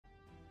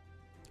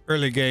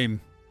early game,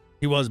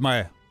 he was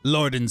my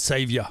lord and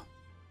savior.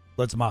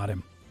 Let's mod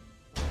him.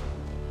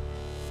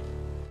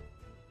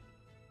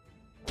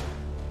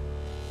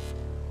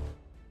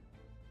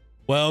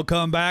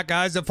 Welcome back,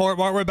 guys, to Fort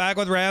Mark. We're back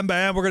with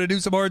RamBam. We're going to do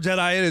some more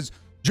Jedi. It is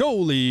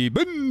Jolee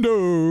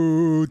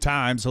Bindo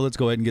time. So let's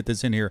go ahead and get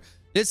this in here.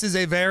 This is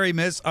a very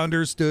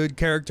misunderstood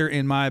character,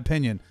 in my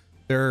opinion.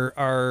 There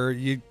are...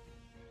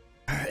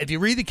 if you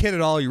read the kit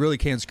at all, you really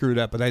can't screw it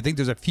up. But I think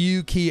there's a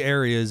few key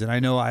areas, and I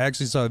know I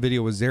actually saw a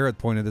video with Zeta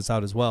pointed this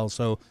out as well.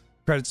 So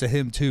credits to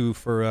him, too,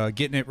 for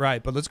getting it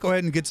right. But let's go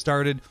ahead and get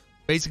started.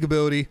 Basic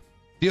ability.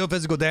 Deal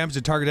physical damage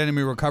to target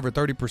enemy. Recover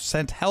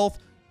 30% health.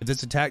 If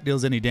this attack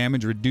deals any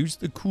damage, reduce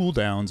the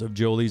cooldowns of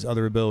Jolee's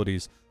other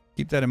abilities.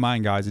 Keep that in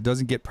mind, guys.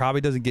 It probably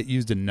doesn't get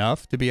used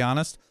enough, to be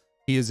honest.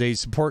 He is a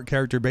support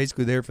character,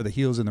 basically there for the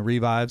heals and the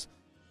revives.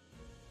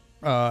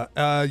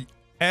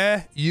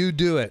 You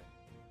do it.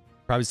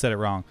 Probably said it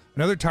wrong.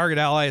 Another target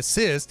ally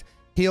assist.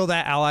 Heal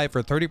that ally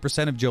for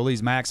 30% of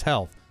Jolee's max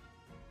health.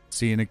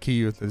 Seeing a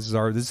key with this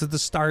is the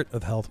start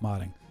of health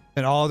modding.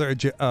 And all their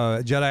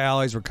Jedi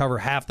allies recover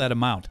half that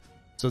amount.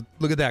 So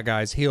look at that,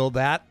 guys. Heal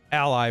that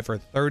ally for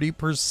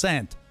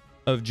 30%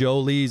 of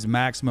Jolee's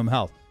maximum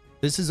health.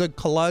 This is a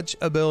clutch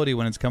ability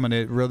when it's coming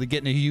to really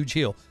getting a huge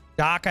heal.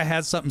 Daka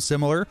has something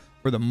similar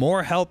where the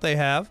more health they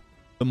have,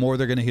 the more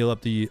they're going to heal up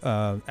the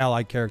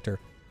allied character.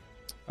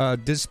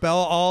 Dispel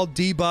all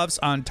debuffs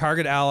on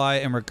target ally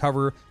and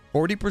recover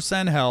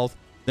 40% health.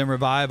 Then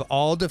revive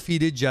all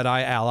defeated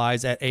Jedi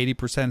allies at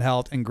 80%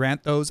 health and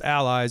grant those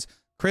allies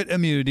crit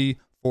immunity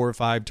for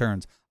 5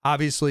 turns.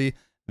 Obviously,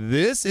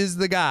 this is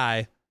the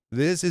guy.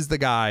 This is the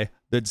guy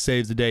that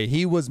saves the day.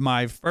 He was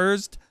my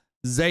first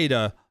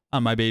Zeta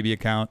on my baby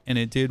account, and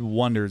it did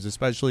wonders,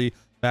 especially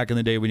back in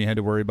the day when you had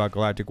to worry about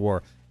Galactic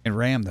War. And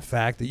Ram, the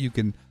fact that you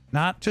can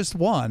not just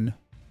one,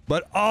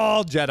 but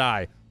all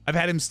Jedi. I've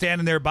had him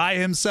standing there by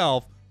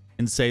himself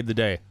and save the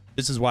day.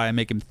 This is why I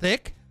make him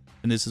thick,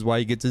 and this is why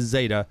he gets his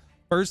Zeta.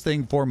 First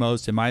thing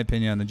foremost, in my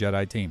opinion, on the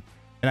Jedi team.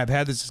 And I've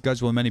had this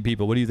discussion with many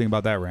people. What do you think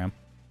about that, Ram?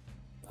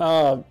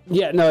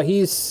 Yeah, no,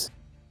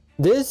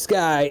 this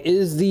guy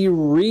is the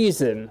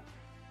reason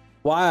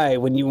why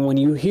when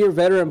you hear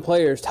veteran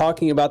players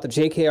talking about the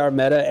JKR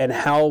meta and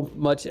how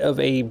much of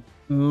a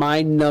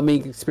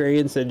mind-numbing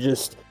experience and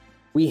just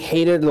we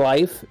hated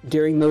life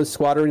during those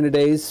Squadron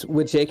days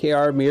with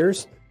JKR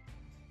mirrors,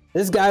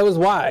 this guy was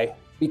why.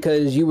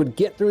 Because you would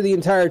get through the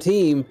entire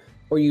team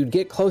or you'd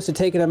get close to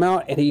taking him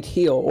out and he'd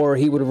heal or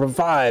he would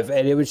revive,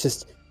 and it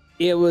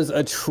was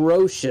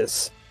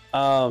atrocious.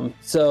 The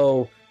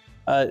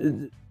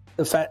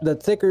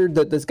thicker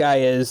that this guy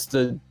is,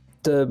 the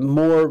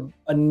more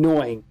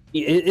annoying.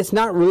 It's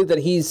not really that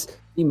he's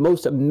the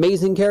most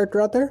amazing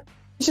character out there.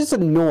 He's just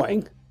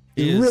annoying.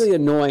 He's really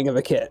annoying of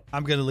a kid.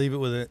 I'm going to leave it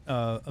with it.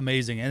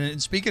 Amazing.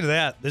 And speaking of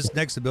that, this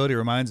next ability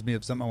reminds me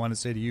of something I want to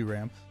say to you,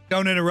 Ram.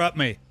 Don't interrupt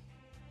me.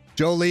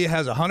 Jolee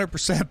has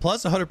 100%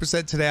 plus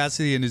 100%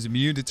 tenacity and is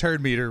immune to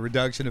turn meter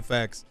reduction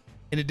effects.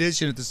 In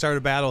addition, at the start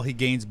of battle, he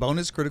gains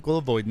bonus critical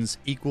avoidance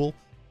equal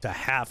to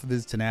half of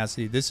his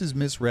tenacity. This is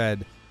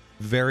misread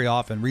very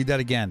often. Read that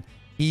again.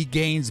 He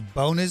gains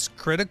bonus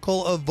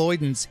critical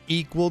avoidance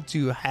equal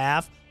to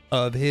half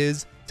of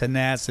his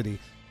tenacity.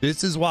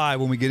 This is why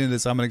when we get into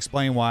this, I'm going to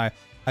explain why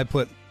I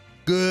put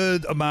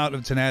good amount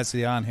of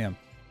tenacity on him.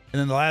 And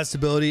then the last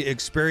ability,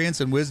 experience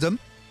and wisdom.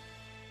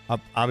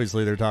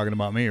 Obviously, they're talking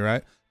about me,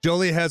 right?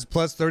 Jolee has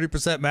plus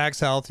 30% max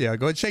health. Yeah,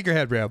 go ahead, shake your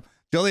head, Ram.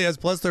 Jolee has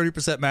plus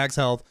 30% max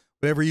health.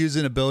 Whenever you use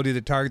an ability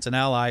that targets an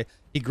ally,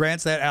 he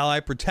grants that ally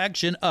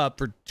protection up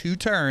for 2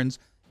 turns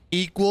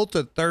equal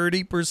to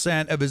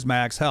 30% of his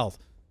max health.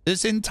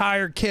 This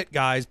entire kit,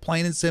 guys,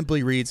 plain and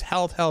simply reads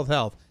health, health,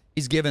 health.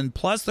 He's given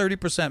plus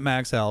 30%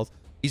 max health.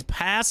 He's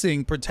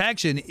passing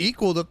protection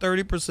equal to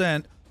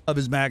 30% of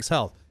his max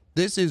health.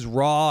 This is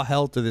raw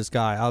health to this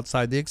guy,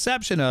 outside the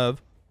exception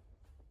of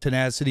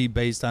tenacity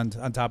based on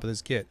top of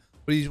this kit.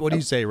 What do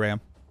you say, Ram?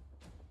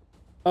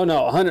 Oh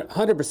no,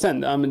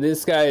 100%. I mean,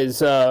 this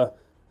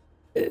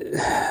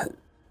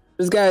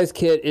guy's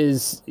kit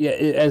is, yeah,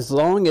 as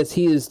long as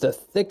he is the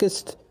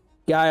thickest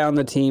guy on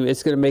the team,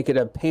 it's going to make it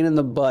a pain in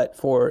the butt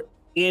for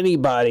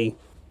anybody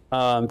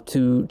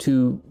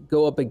to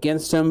go up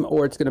against him,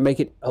 or it's going to make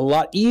it a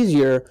lot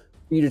easier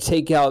for you to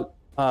take out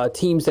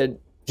teams that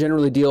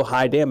generally deal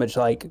high damage,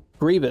 like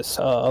Grievous.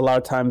 A lot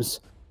of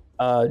times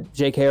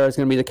JKR is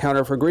going to be the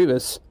counter for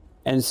Grievous,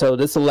 and so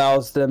this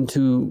allows them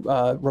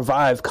to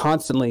revive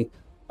constantly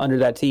under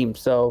that team.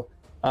 So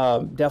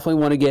definitely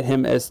want to get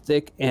him as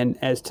thick and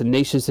as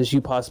tenacious as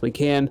you possibly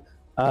can.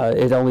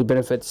 It only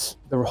benefits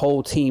the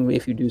whole team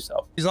if you do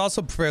so. He's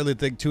also fairly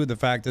thick too, the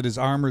fact that his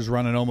armor's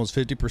running almost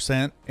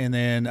 50% and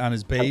then on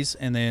his base,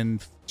 and then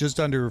just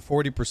under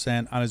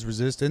 40% on his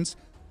resistance.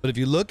 But if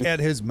you look at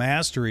his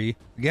mastery,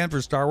 again,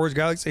 for Star Wars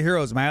Galaxy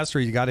Heroes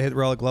mastery, you got to hit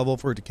relic level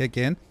for it to kick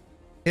in.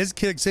 His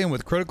kicks in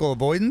with critical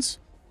avoidance,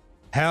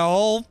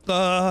 health,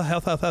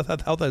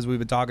 as we've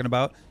been talking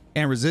about,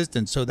 and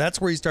resistance. So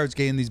that's where he starts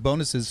gaining these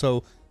bonuses.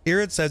 So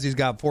here it says he's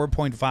got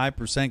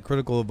 4.5%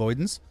 critical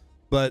avoidance,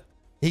 but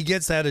he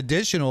gets that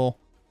additional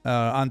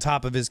on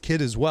top of his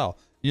kit as well.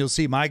 You'll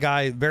see my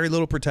guy, very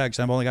little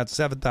protection. I've only got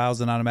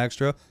 7,000 on him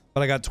extra,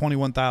 but I got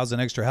 21,000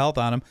 extra health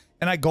on him.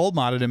 And I gold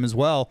modded him as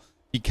well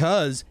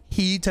because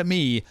he, to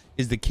me,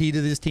 is the key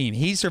to this team.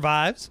 He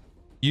survives,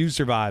 you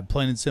survive,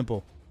 plain and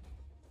simple.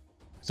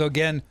 So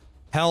again,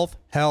 health,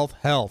 health,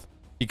 health,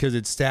 because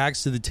it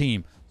stacks to the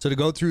team. So to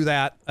go through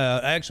that,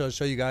 actually, I'll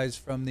show you guys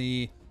from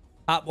the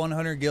top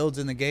 100 guilds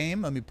in the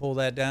game. Let me pull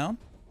that down.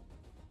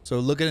 So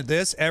looking at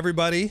this,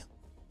 everybody,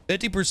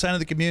 50% of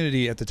the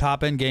community at the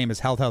top end game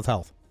is health, health,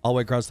 health, all the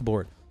way across the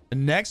board. The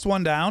next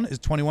one down is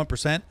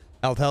 21%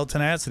 health, health,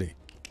 tenacity.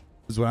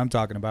 This is what I'm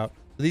talking about.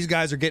 So these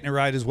guys are getting it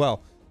right as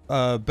well.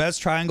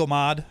 Best triangle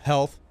mod,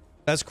 health.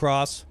 Best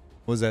cross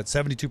was at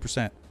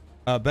 72%.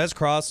 Best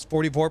cross,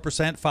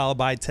 44%, followed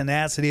by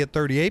tenacity at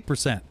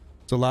 38%.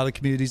 So a lot of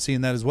communities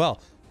seeing that as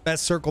well.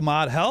 Best circle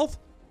mod, health.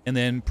 And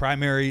then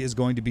primary is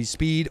going to be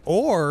speed,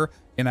 or,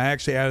 and I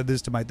actually added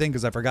this to my thing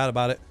because I forgot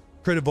about it,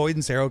 crit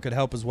avoidance arrow could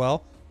help as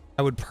well.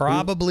 I would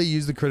probably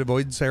use the crit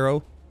avoidance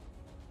arrow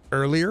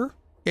earlier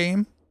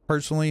game,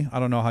 personally. I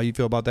don't know how you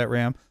feel about that,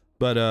 Ram,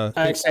 but I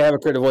actually have a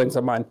crit avoidance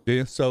on mine. Do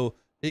you? So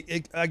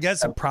I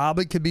guess it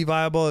probably could be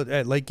viable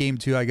at late game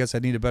too. I guess I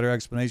need a better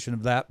explanation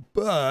of that.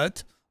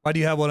 But why do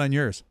you have one on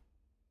yours?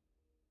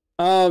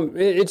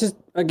 It just,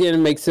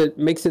 again, makes it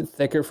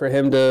thicker for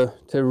him to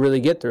really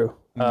get through.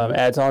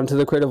 Adds on to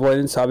the crit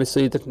avoidance,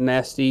 obviously the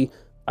tenacity.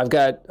 I've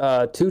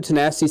got 2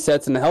 tenacity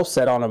sets and a health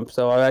set on them,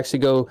 so I actually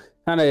go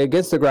kind of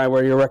against the grind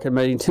where you're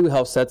recommending 2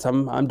 health sets.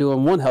 I'm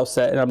doing 1 health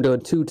set and I'm doing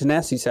 2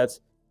 tenacity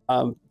sets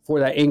for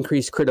that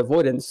increased crit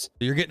avoidance.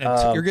 You're getting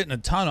a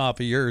ton off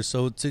of yours.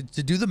 So to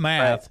do the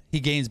math, right, he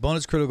gains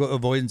bonus critical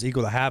avoidance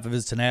equal to half of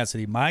his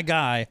tenacity. My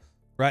guy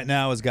right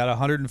now has got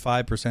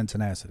 105%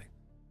 tenacity.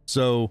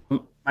 So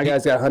my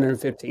guy's got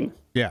 115.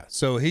 Yeah,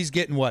 so he's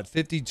getting what,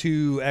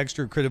 52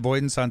 extra crit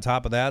avoidance on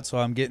top of that. So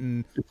I'm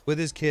getting with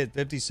his kit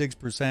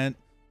 56%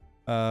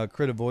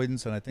 crit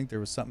avoidance, and I think there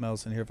was something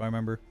else in here if I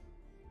remember.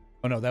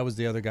 Oh no, that was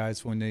the other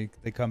guys when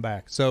they come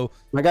back. So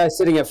my guy's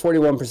sitting at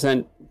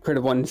 41% crit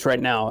avoidance right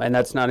now, and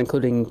that's not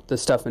including the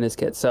stuff in his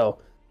kit. So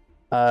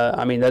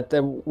I mean that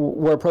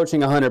we're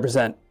approaching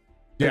 100%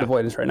 crit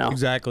avoidance right now.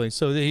 Exactly.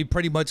 So he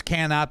pretty much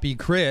cannot be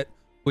crit,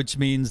 which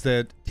means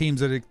that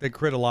teams that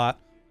crit a lot.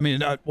 I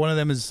mean, one of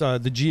them is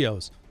the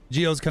Geos.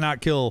 Geos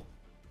cannot kill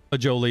a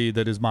Jolee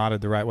that is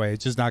modded the right way.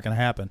 It's just not going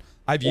to happen.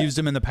 I've used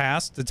them in the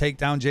past to take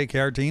down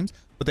JKR teams,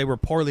 but they were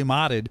poorly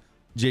modded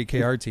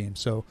JKR teams.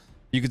 So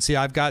you can see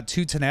I've got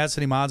 2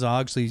 tenacity mods. I'll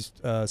actually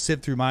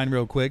sift through mine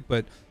real quick.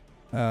 But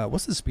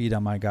what's the speed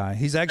on my guy?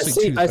 He's actually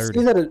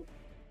 230.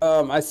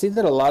 I see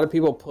that a lot of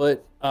people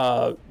put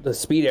the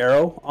speed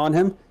arrow on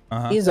him.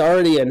 He's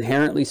already an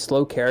inherently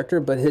slow character,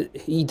 but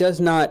he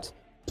does not.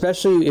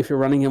 Especially if you're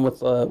running him with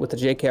the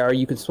JKR,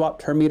 you can swap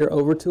turn meter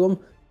over to him.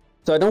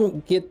 So I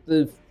don't get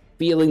the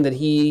feeling that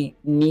he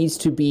needs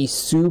to be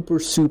super,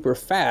 super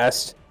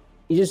fast.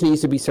 He just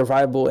needs to be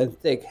survivable and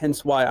thick.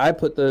 Hence why I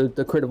put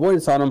the crit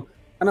avoidance on him.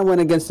 And I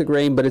went against the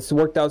grain, but it's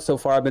worked out so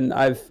far.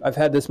 I've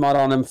had this mod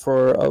on him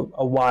for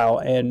a while,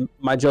 and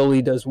my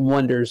Jolee does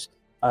wonders.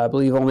 I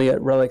believe only at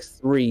Relics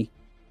 3,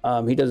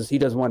 he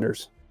does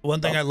wonders.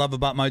 One thing I love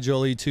about my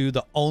Jolee too,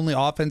 the only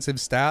offensive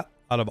stat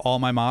out of all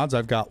my mods,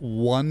 I've got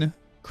 1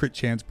 crit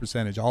chance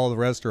percentage. All the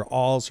rest are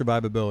all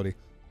survivability.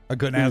 I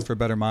couldn't ask for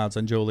better mods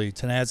on Jolee.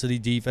 Tenacity,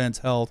 defense,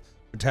 health,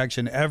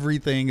 protection,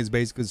 everything is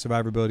basically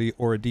survivability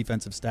or a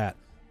defensive stat.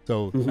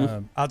 So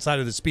outside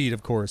of the speed,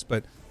 of course,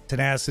 but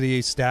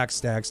tenacity, stack.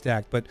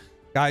 But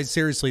guys,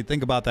 seriously,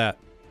 think about that.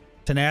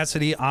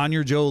 Tenacity on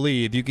your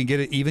Jolee, if you can get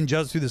it even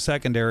just through the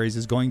secondaries,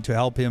 is going to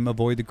help him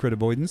avoid the crit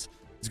avoidance.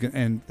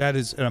 And that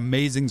is an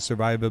amazing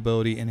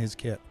survivability in his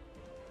kit.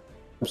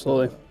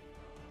 Absolutely.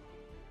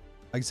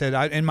 Like I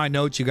said, in my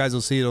notes, you guys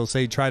will see it'll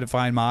say try to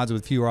find mods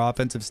with fewer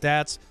offensive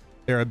stats.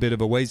 They're a bit of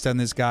a waste on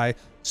this guy.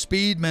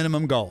 Speed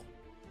minimum goal.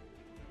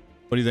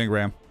 What do you think,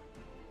 Ram?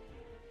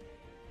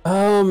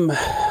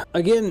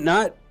 Again,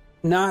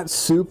 not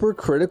super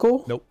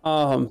critical.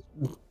 Nope.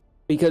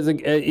 Because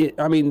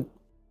I mean,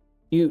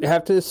 you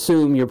have to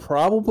assume you're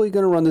probably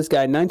going to run this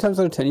guy 9 times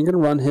out of 10. You're going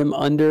to run him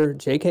under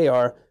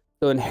JKR,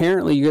 so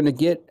inherently you're going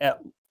to get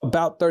at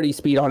about 30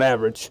 speed on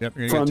average from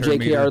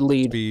JKR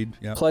lead. Speed,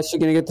 yep. Plus, you're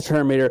going to get the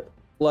turn meter.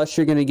 Plus,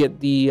 you're going to get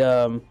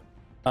the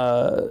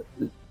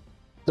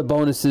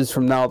bonuses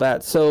from all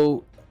that.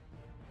 So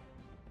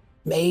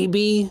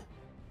maybe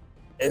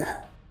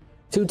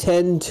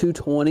 210,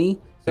 220,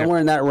 somewhere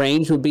in that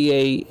range would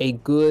be a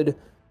good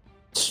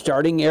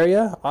starting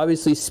area.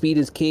 Obviously, speed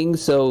is king.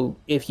 So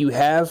if you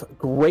have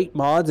great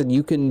mods and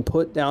you can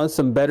put down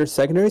some better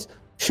secondaries,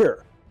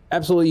 sure,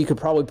 absolutely, you could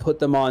probably put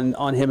them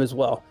on him as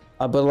well.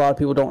 But a lot of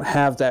people don't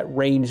have that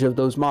range of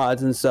those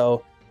mods, and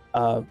so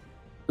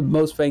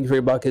most bang for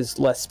your buck is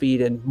less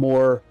speed and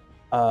more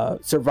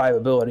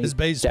survivability. His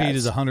base speed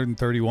is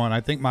 131. I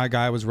think my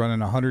guy was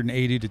running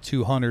 180 to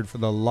 200 for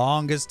the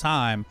longest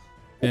time,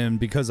 and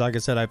because, like I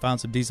said, I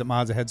found some decent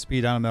mods that had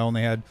speed on them that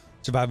only had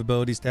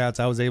survivability stats,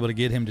 I was able to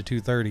get him to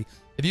 230.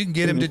 If you can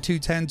get him to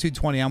 210,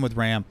 220, I'm with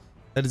Ram.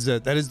 That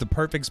is the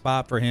perfect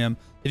spot for him.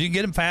 If you can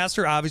get him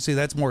faster, obviously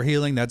that's more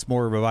healing, that's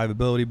more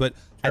revivability, but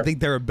I think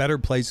there are better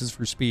places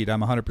for speed.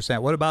 I'm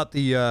 100%. What about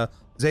the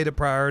Zeta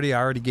priority?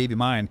 I already gave you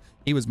mine.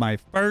 He was my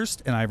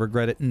first, and I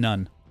regret it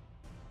none.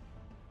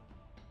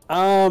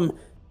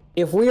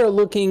 If we are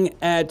looking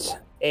at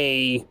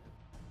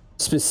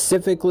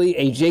specifically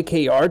a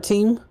JKR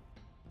team,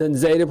 then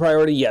Zeta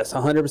priority, yes,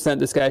 100%.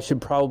 This guy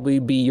should probably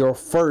be your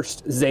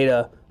first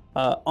Zeta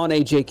on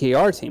a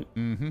JKR team.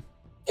 Mm-hmm.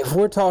 If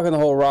we're talking the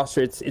whole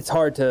roster, it's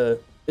hard to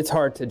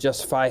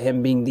justify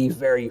him being the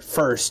very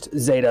first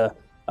Zeta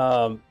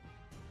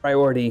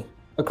priority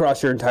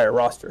across your entire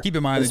roster. Keep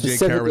in mind that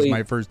JKR was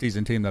my first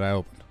decent team that I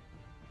opened.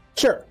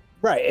 Sure,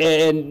 right,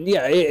 and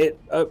yeah,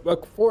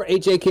 for a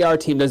JKR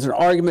team, there's an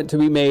argument to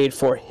be made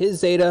for his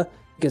Zeta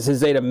because his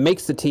Zeta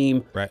makes the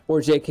team, right, or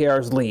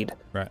JKR's lead.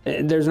 Right.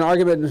 And there's an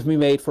argument to be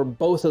made for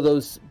both of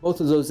those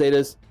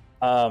Zetas.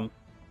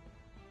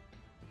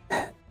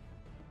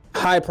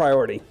 High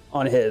priority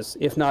on his,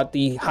 if not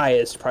the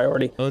highest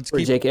priority for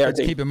JKR. Let's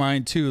keep in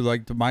mind too,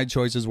 like my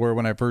choices were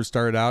when I first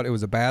started out, it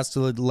was a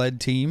Bastila-led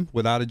team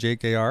without a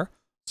JKR,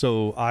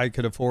 so I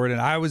could afford it.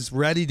 And I was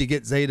ready to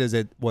get Zetas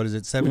at, what is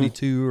it,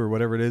 72 or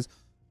whatever it is,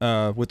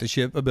 with the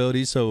ship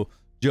ability. So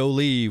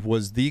Jolee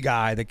was the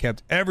guy that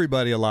kept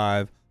everybody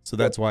alive, so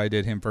that's why I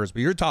did him first.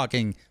 But you're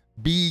talking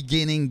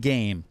beginning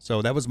game,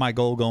 so that was my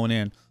goal going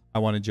in. I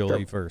wanted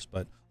Jolee first,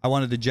 but I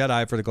wanted the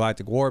Jedi for the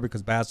Galactic War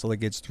because Bastila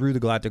gets through the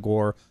Galactic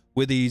War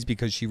with ease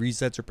because she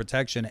resets her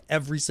protection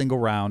every single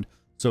round,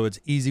 so it's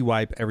easy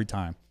wipe every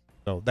time.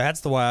 So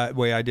that's the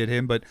way I did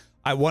him. But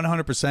I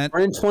 100%. We're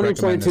in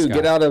 2022.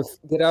 Get out of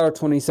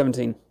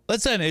 2017.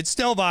 Listen, it's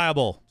still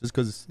viable. Just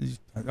because,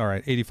 all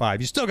right, 85.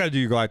 You still got to do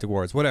your Galactic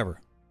Wars,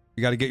 whatever.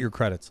 You got to get your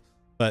credits.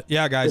 But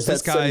yeah, guys,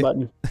 this guy,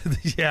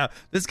 yeah,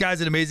 this guy's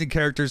an amazing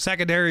character.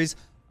 Secondaries,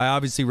 I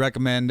obviously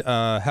recommend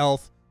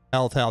health.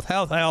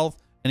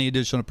 Any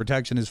additional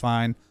protection is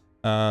fine.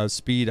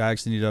 Speed, I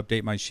actually need to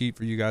update my sheet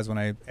for you guys when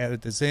I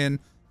edit this in.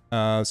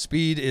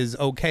 Speed is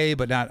okay,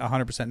 but not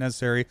 100%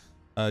 necessary.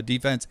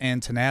 Defense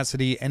and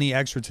tenacity, any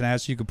extra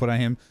tenacity you can put on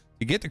him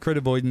to get the crit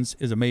avoidance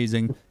is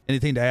amazing.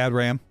 Anything to add,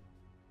 Ram?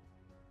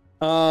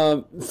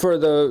 For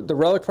the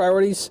relic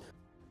priorities,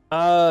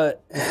 I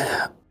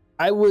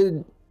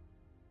would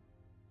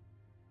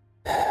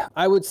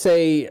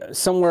say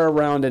somewhere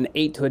around an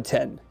 8 to a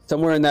 10.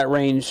 Somewhere in that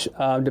range,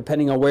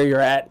 depending on where you're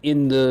at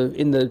in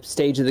the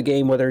stage of the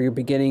game, whether you're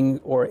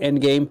beginning or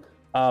end game.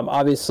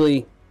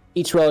 Obviously,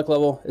 each relic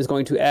level is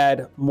going to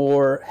add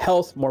more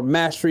health, more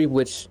mastery,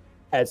 which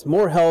adds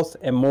more health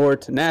and more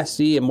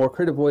tenacity and more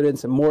crit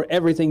avoidance and more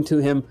everything to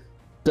him.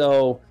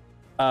 So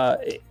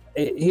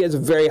he has a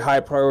very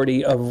high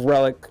priority of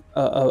relic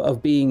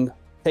of being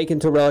taken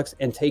to relics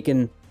and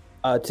taken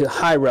to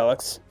high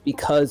relics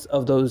because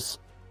of those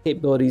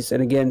capabilities.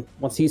 And again,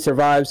 once he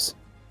survives,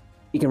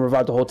 he can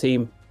revive the whole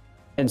team,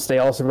 and they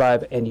all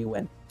survive, and you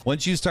win.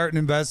 Once you start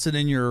investing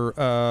in your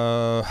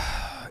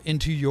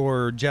into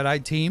your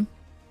Jedi team,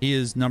 he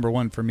is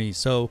 #1 for me.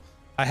 So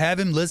I have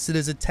him listed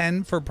as a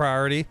 10 for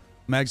priority.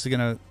 I'm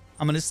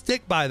gonna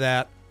stick by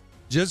that,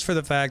 just for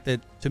the fact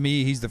that to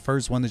me he's the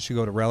first one that should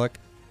go to Relic,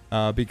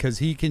 because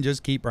he can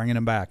just keep bringing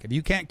him back. If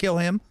you can't kill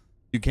him,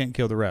 you can't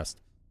kill the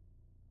rest.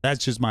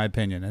 That's just my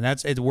opinion, and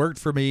it worked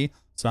for me.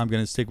 So I'm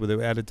gonna stick with it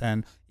at a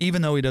 10,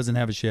 even though he doesn't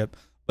have a ship,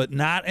 but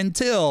not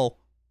until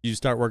you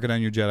start working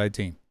on your Jedi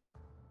team.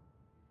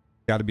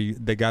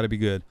 They gotta be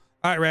good.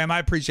 All right, Ram, I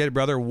appreciate it,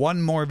 brother.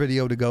 One more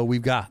video to go.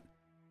 We've got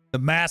the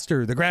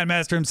master, the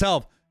Grandmaster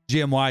himself,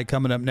 GMY,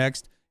 coming up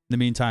next. In the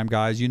meantime,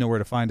 guys, you know where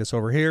to find us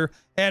over here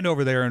and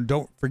over there. And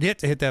don't forget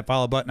to hit that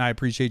follow button. I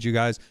appreciate you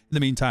guys. In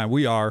the meantime,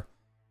 we are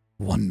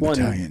one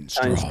battalion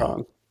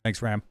strong.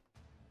 Thanks, Ram.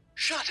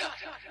 Shut up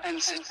and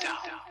sit down.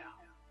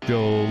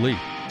 Jolee.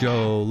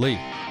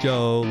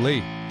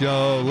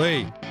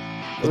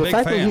 The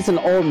fact that he's an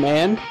old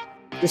man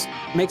just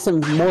makes him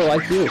more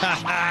like you.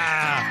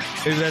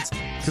 Maybe that's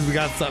because we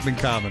got something in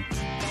common.